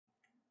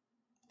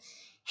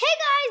Hey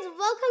guys,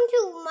 welcome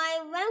to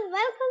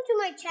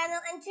my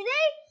channel, and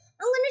today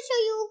I'm going to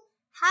show you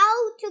how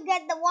to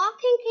get the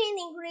walking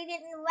cane ingredient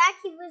in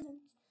Wacky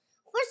Wizards.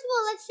 First of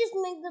all, let's just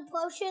make the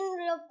potion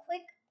real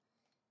quick.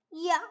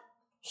 Yeah,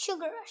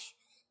 sugar rush.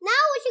 Now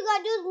what you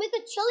gotta do is make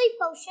a chili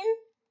potion.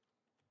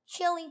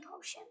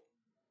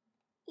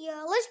 Yeah,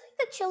 let's make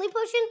the chili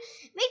potion.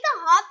 Make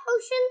the hot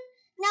potion.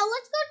 Now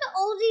let's go to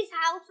Ozzy's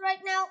house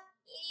right now.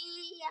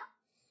 Yeah.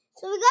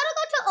 So we gotta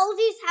go to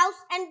Ozzy's house,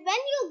 and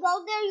when you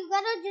go there, you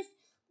gotta just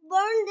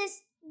burn this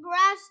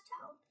grass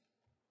down.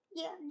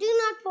 Yeah, do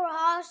not pour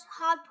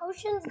hot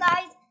potions,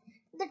 guys.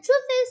 The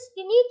truth is,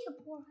 you need to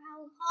pour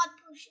out hot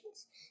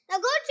potions. Now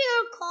go to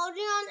your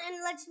cauldron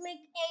and let's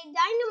make a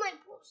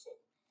dynamite potion.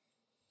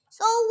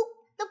 So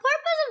the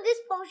purpose of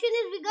this potion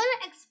is we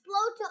gotta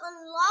explode to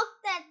unlock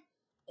that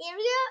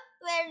area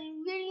where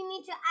you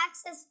need to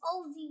access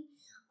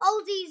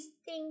Ozzy's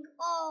thing.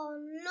 Oh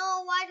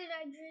no, why did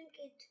I drink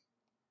it?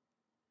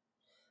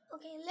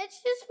 Okay, let's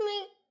just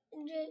make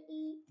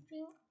drink.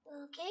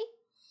 Okay.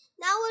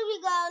 Now where we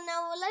go?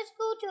 Now let's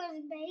go to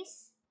his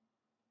base.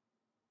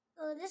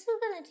 Oh, this is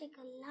gonna take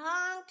a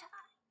long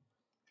time.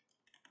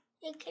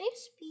 Hey, can you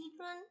speed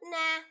run?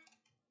 Nah.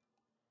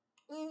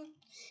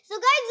 So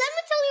guys, let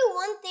me tell you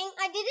one thing.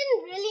 I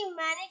didn't really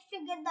manage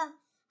to get the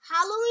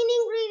Halloween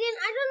ingredient.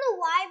 I don't know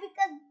why,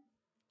 because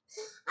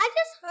I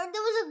just heard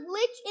there was a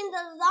glitch in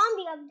the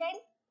zombie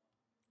update,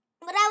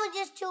 but I was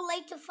just too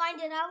late to find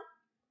it out.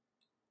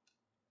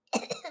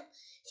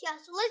 Yeah,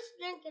 so let's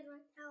drink it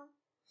right now.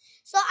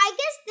 So I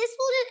guess this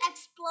will just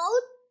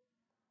explode.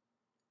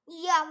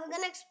 Yeah, we're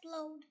gonna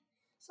explode.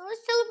 So let's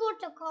teleport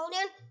to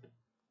Cauldron.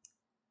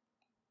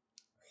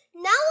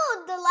 Now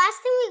the last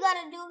thing we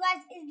gotta do,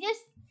 guys, is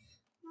just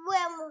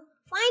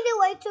find a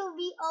way to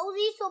be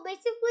Ozzy. So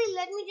basically,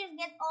 let me just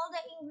get all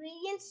the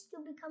ingredients to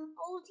become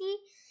Ozzy.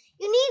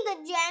 You need the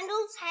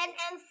Jandal's head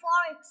and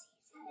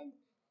Foryx's head.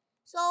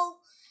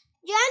 So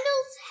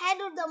Jandal's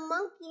head, or the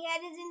monkey head,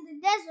 is in the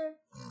desert.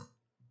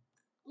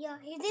 Yeah,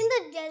 he's in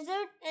the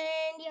desert,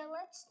 and yeah,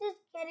 let's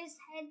just get his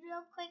head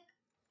real quick.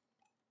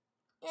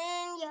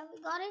 And yeah,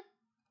 we got it.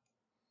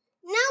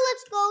 Now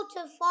let's go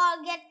to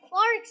get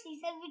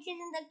Foryx's head, which is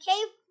in the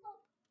cave.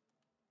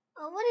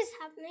 What is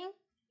happening?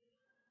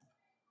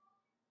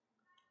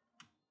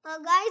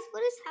 Guys,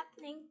 what is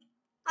happening?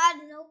 I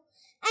don't know.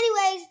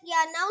 Anyways,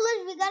 yeah, now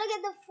we gotta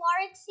get the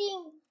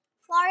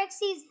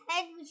Foryx's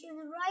head, which is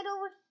right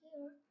over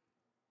here.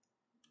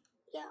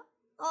 Yeah.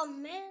 Oh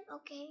man,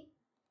 okay.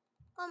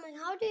 Oh man,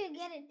 how do you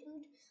get it,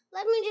 dude?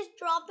 Let me just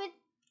drop it,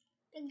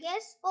 I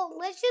guess. Oh,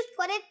 let's just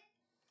put it.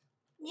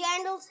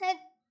 Jandal's head.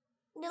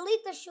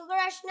 Delete the sugar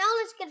rush. Now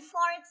let's get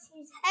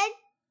Foryx's head.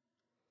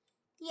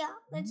 Yeah,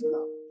 let's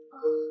go.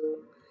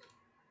 Oh.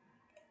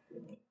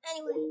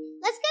 Anyway,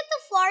 let's get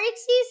the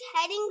Foryx's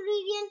head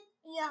ingredient.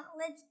 Yeah,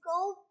 let's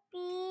go.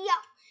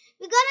 Yeah,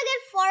 we gotta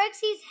get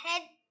Foryx's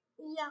head.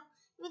 Yeah,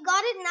 we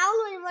got it. Now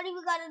what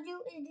we gotta do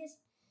is just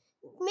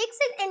mix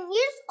it, and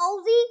here's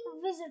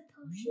Ozzy Wizard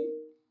Potion.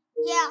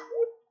 Yeah,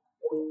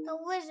 the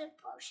Wizard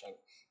Potion.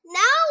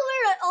 Now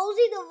we're at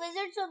Ozzy the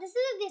Wizard, so this is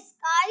a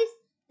disguise.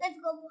 Let's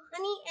go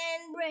honey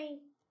and brain.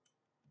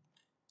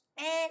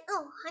 And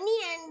honey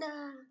and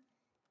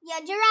yeah,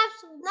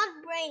 giraffes,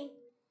 not brain.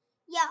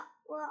 Yeah,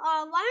 well,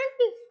 why aren't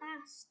we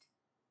fast?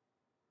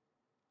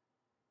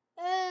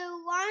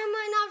 Why am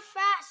I not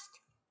fast?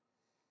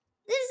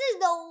 This is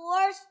the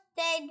worst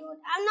day,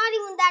 dude. I'm not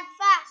even that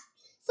fast.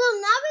 So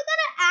now we're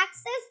gonna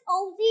access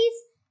Ozzy's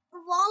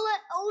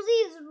wallet,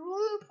 Ozzy's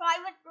room,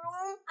 private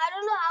room. I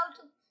don't know how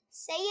to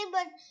say it,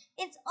 but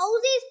it's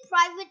Ozzy's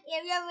private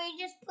area where he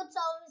just puts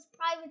all his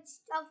private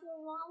stuff in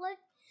the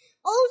wallet.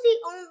 Ozzy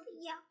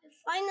only, yeah, we're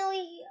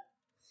finally here.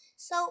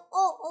 So,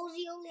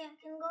 Ozzy only, I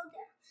can go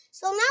there.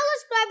 So now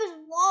let's grab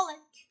his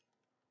wallet.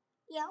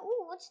 Yeah,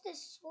 what's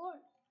this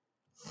sword?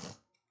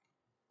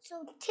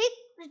 So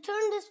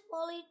return this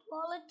wallet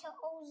to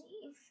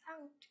Ozzy if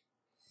found.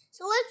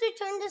 So let's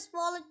return this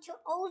wallet to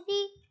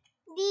Ozzy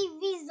the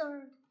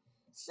Wizard.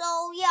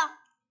 So yeah,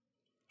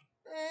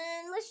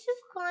 and let's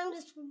just climb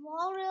this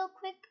wall real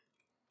quick.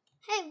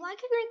 Hey, why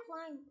can't I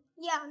climb?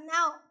 Yeah,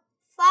 now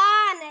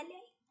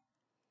finally.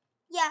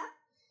 Yeah,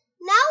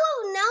 now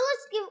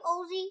let's give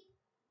Ozzy.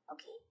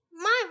 Okay,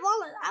 my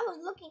wallet. I was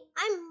looking.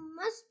 I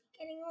must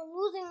be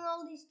losing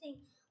all these things.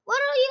 What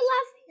are you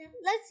laughing at?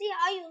 Let's see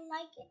how you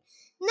like it.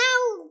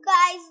 Now,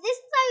 guys, this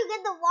is how you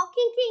get the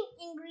walking king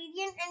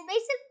ingredient, and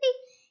basically,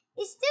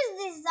 it's just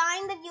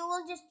designed that you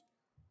will just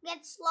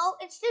get slow.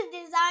 It's just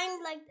designed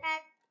like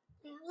that.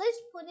 Yeah,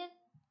 let's put it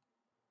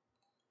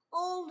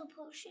all the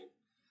potion.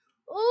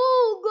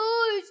 Oh,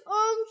 guys,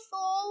 I'm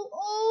so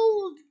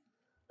old.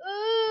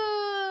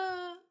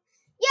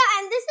 Yeah,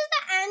 and this is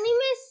the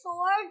anime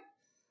sword.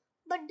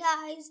 But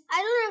guys,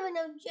 I don't have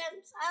enough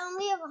gems. I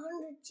only have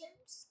 100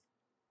 gems.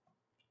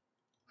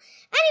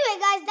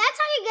 Anyway, guys, that's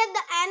how you get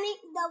the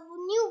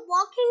new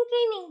walking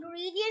cane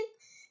ingredient.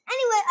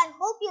 Anyway, I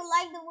hope you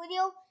liked the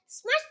video.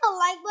 Smash the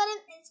like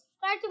button and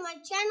subscribe to my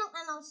channel,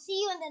 and I'll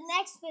see you in the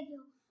next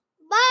video.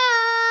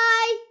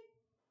 Bye!